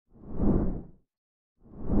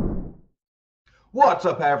What's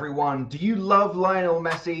up, everyone? Do you love Lionel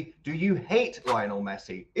Messi? Do you hate Lionel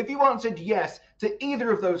Messi? If you answered yes to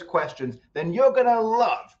either of those questions, then you're going to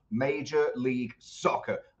love Major League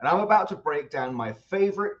Soccer. And I'm about to break down my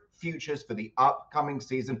favorite futures for the upcoming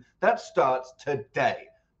season that starts today.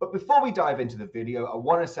 But before we dive into the video, I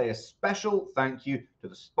want to say a special thank you to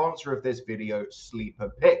the sponsor of this video,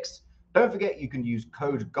 Sleeper Picks. Don't forget you can use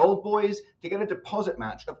code GOLDBOYS to get a deposit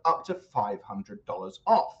match of up to $500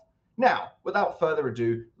 off. Now, without further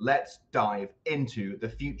ado, let's dive into the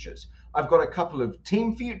futures. I've got a couple of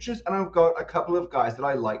team futures and I've got a couple of guys that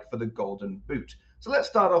I like for the Golden Boot. So let's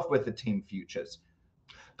start off with the team futures.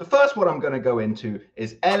 The first one I'm going to go into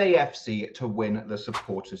is LAFC to win the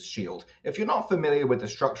Supporters' Shield. If you're not familiar with the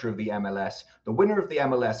structure of the MLS, the winner of the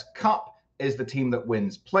MLS Cup is the team that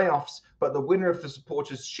wins playoffs, but the winner of the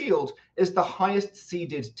Supporters' Shield is the highest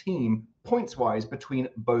seeded team points-wise between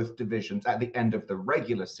both divisions at the end of the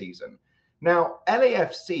regular season. Now,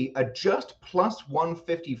 LAFC are just plus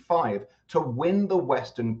 155 to win the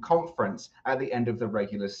Western Conference at the end of the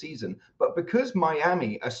regular season. But because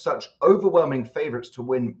Miami are such overwhelming favorites to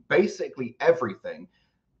win basically everything,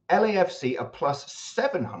 LAFC are plus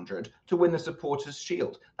 700 to win the Supporters'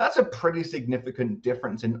 Shield. That's a pretty significant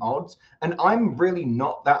difference in odds, and I'm really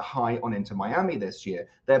not that high on Inter Miami this year.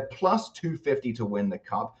 They're plus 250 to win the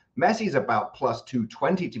Cup. Messi's about plus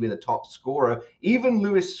 220 to be the top scorer. Even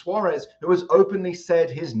Luis Suarez, who has openly said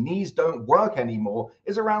his knees don't work anymore,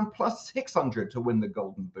 is around plus 600 to win the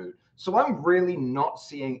Golden Boot. So I'm really not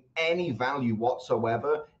seeing any value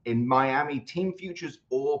whatsoever in Miami team futures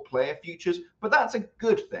or player futures, but that's a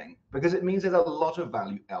good thing because it means there's a lot of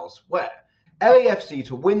value elsewhere. LAFC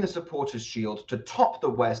to win the Supporters' Shield, to top the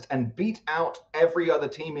West and beat out every other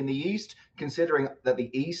team in the East, considering that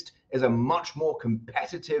the East is a much more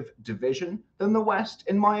competitive division than the West,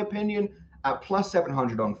 in my opinion, at plus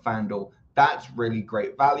 700 on FanDuel. That's really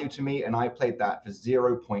great value to me, and I played that for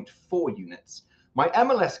 0.4 units. My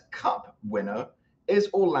MLS Cup winner is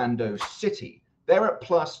Orlando City. They're at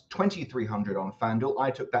plus 2,300 on FanDuel.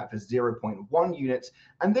 I took that for 0.1 units.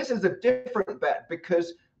 And this is a different bet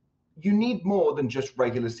because you need more than just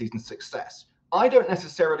regular season success. I don't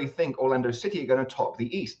necessarily think Orlando City are going to top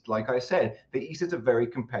the East. Like I said, the East is a very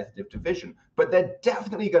competitive division, but they're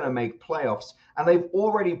definitely going to make playoffs. And they've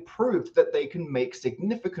already proved that they can make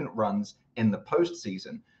significant runs in the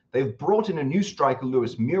postseason. They've brought in a new striker,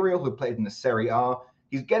 Luis Muriel, who played in the Serie A.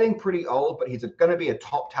 He's getting pretty old, but he's going to be a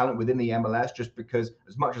top talent within the MLS just because,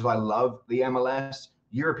 as much as I love the MLS,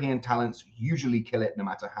 European talents usually kill it no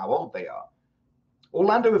matter how old they are.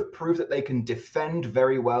 Orlando have proved that they can defend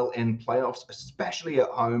very well in playoffs, especially at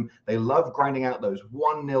home. They love grinding out those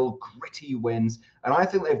 1-0 gritty wins, and I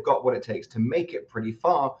think they've got what it takes to make it pretty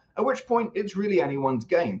far, at which point it's really anyone's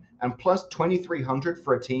game. And plus 2,300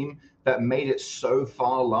 for a team that made it so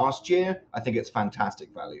far last year, I think it's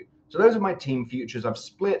fantastic value. So those are my team futures. I've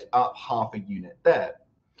split up half a unit there.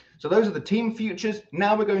 So those are the team futures.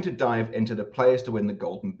 Now we're going to dive into the players to win the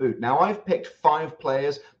Golden Boot. Now I've picked 5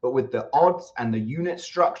 players, but with the odds and the unit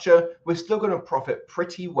structure, we're still going to profit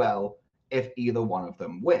pretty well if either one of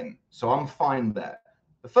them win. So I'm fine there.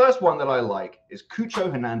 The first one that I like is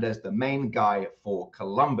Cucho Hernandez, the main guy for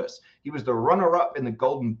Columbus. He was the runner-up in the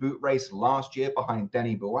Golden Boot race last year behind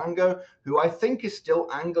Denny Buango, who I think is still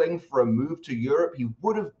angling for a move to Europe. He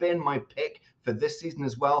would have been my pick for this season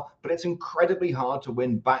as well, but it's incredibly hard to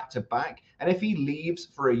win back-to-back. And if he leaves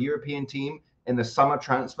for a European team in the summer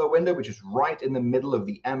transfer window, which is right in the middle of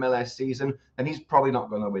the MLS season, then he's probably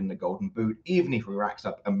not going to win the Golden Boot, even if he racks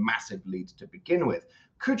up a massive lead to begin with.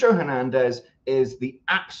 Cucho Hernandez is the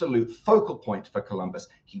absolute focal point for Columbus.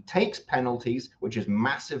 He takes penalties, which is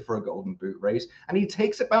massive for a Golden Boot race, and he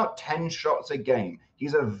takes about 10 shots a game.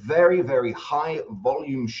 He's a very, very high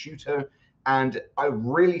volume shooter, and I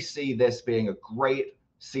really see this being a great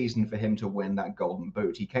season for him to win that Golden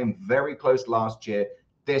Boot. He came very close last year.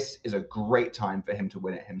 This is a great time for him to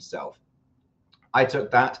win it himself. I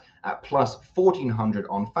took that at plus 1,400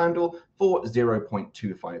 on FanDuel for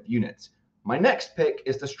 0.25 units. My next pick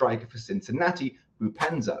is the striker for Cincinnati,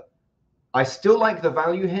 Boupendza. I still like the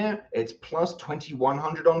value here. It's plus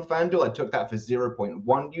 2,100 on FanDuel. I took that for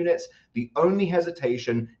 0.1 units. The only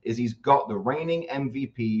hesitation is he's got the reigning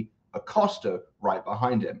MVP, Acosta, right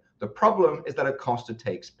behind him. The problem is that Acosta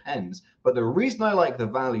takes pens. But the reason I like the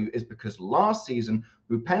value is because last season,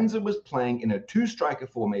 Boupendza was playing in a 2-striker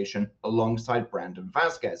formation alongside Brandon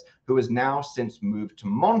Vazquez, who has now since moved to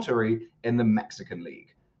Monterrey in the Mexican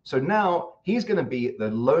League. So now he's going to be the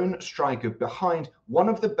lone striker behind one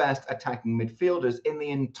of the best attacking midfielders in the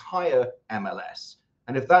entire MLS.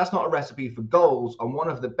 And if that's not a recipe for goals on one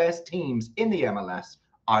of the best teams in the MLS,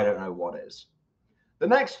 I don't know what is. The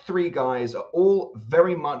next three guys are all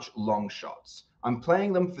very much long shots. I'm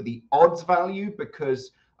playing them for the odds value because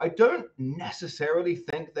I don't necessarily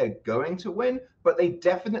think they're going to win, but they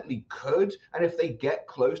definitely could. And if they get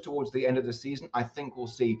close towards the end of the season, I think we'll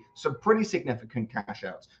see some pretty significant cash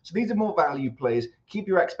outs. So these are more value plays. Keep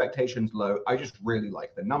your expectations low. I just really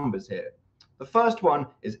like the numbers here. The first one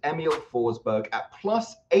is Emil Forsberg at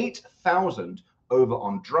plus 8,000 over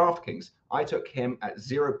on DraftKings. I took him at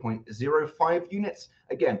 0.05 units.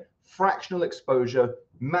 Again, fractional exposure,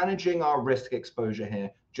 managing our risk exposure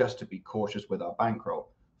here just to be cautious with our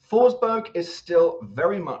bankroll. Forsberg is still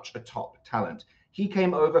very much a top talent. He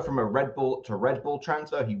came over from a Red Bull to Red Bull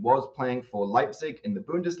transfer. He was playing for Leipzig in the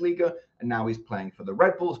Bundesliga, and now he's playing for the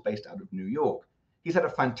Red Bulls based out of New York. He's had a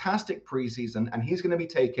fantastic preseason, and he's going to be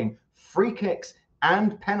taking free kicks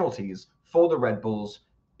and penalties for the Red Bulls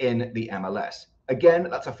in the MLS. Again,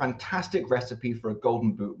 that's a fantastic recipe for a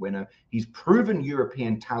Golden Boot winner. He's proven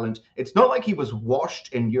European talent. It's not like he was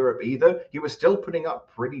washed in Europe either. He was still putting up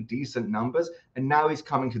pretty decent numbers, and now he's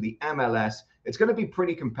coming to the MLS. It's going to be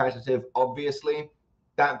pretty competitive, obviously.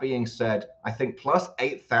 That being said, I think plus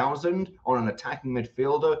 8,000 on an attacking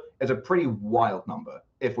midfielder is a pretty wild number,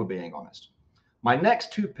 if we're being honest. My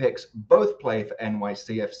next two picks both play for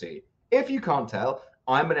NYCFC. If you can't tell,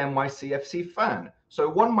 I'm an NYCFC fan. So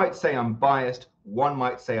one might say I'm biased, one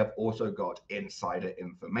might say I've also got insider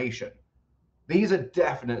information. These are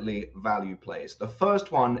definitely value plays. The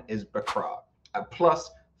first one is Bakra at plus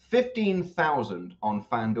 15,000 on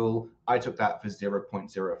FanDuel. I took that for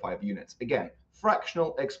 0.05 units. Again,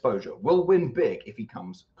 fractional exposure. Will win big if he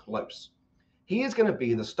comes close. He is going to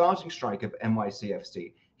be the starting striker of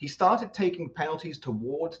NYCFC. He started taking penalties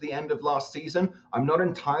towards the end of last season. I'm not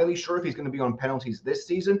entirely sure if he's going to be on penalties this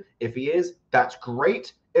season. If he is, that's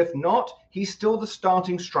great. If not, he's still the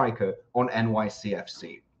starting striker on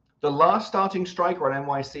NYCFC. The last starting striker on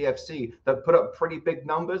NYCFC that put up pretty big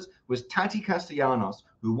numbers was Tati Castellanos,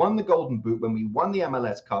 who won the Golden Boot when we won the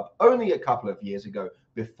MLS Cup only a couple of years ago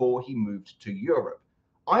before he moved to Europe.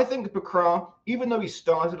 I think Bakra, even though he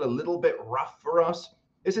started a little bit rough for us,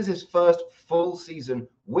 this is his first full season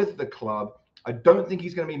with the club. I don't think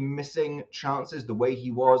he's going to be missing chances the way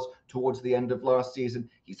he was towards the end of last season.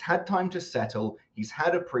 He's had time to settle. He's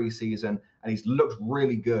had a preseason, and he's looked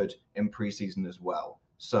really good in preseason as well.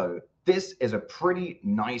 So this is a pretty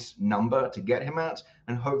nice number to get him at,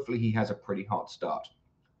 and hopefully he has a pretty hot start.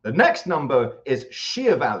 The next number is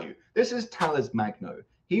sheer value. This is Thales Magno.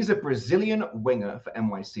 He's a Brazilian winger for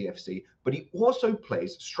NYCFC, but he also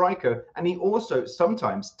plays striker, and he also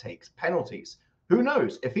sometimes takes penalties. Who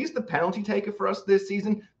knows? If he's the penalty taker for us this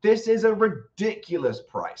season, this is a ridiculous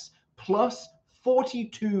price. Plus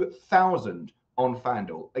 42,000 on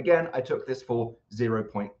FanDuel. Again, I took this for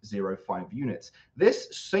 0.05 units. This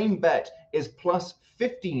same bet is plus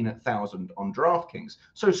 15,000 on DraftKings.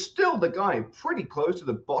 So still the guy pretty close to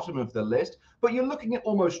the bottom of the list, but you're looking at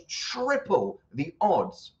almost triple the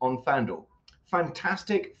odds on FanDuel.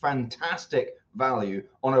 Fantastic, fantastic value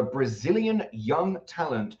on a Brazilian young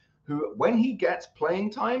talent who, when he gets playing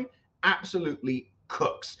time, absolutely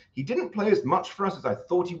cooks. He didn't play as much for us as I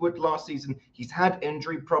thought he would last season. He's had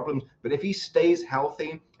injury problems, but if he stays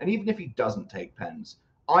healthy, and even if he doesn't take pens,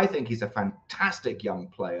 I think he's a fantastic young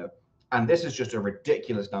player, and this is just a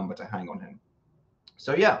ridiculous number to hang on him.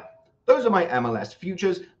 So yeah, those are my MLS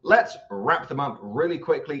futures. Let's wrap them up really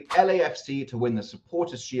quickly. LAFC to win the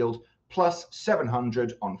Supporters Shield, plus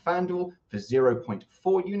 700 on FanDuel for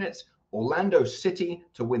 0.4 units. Orlando City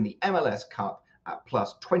to win the MLS Cup at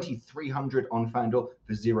plus 2,300 on FanDuel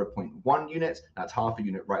for 0.1 units. That's half a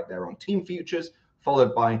unit right there on team futures,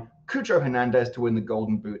 followed by Cucho Hernandez to win the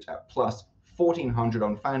Golden Boot at plus 1,400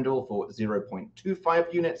 on FanDuel for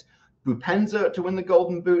 0.25 units. Bupenza to win the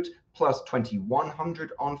Golden Boot, plus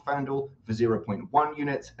 2,100 on FanDuel for 0.1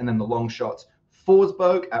 units. And then the long shots,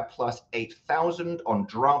 Forsberg at plus 8,000 on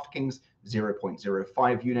DraftKings,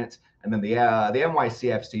 0.05 units. And then the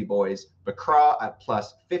NYCFC boys, Bakra at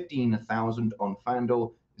plus 15,000 on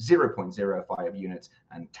FanDuel, 0.05 units.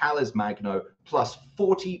 And Thales Magno plus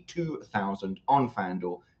 42,000 on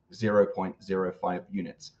FanDuel, 0.05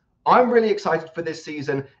 units. I'm really excited for this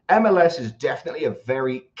season. MLS is definitely a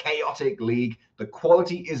very chaotic league. The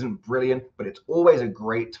quality isn't brilliant, but it's always a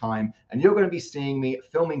great time. And you're going to be seeing me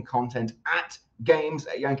filming content at games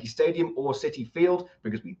at Yankee Stadium or Citi Field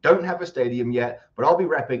because we don't have a stadium yet, but I'll be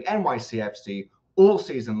repping NYCFC all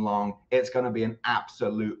season long. It's going to be an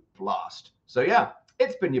absolute blast. So yeah,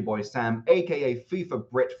 it's been your boy Sam, aka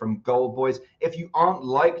FIFABrit from Gold Boys. If you aren't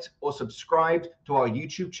liked or subscribed to our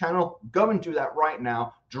YouTube channel, go and do that right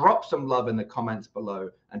now. Drop some love in the comments below.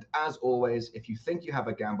 And as always, if you think you have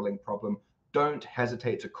a gambling problem, don't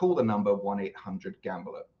hesitate to call the number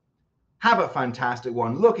 1-800-GAMBLER. Have a fantastic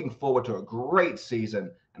one. Looking forward to a great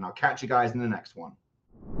season, and I'll catch you guys in the next one.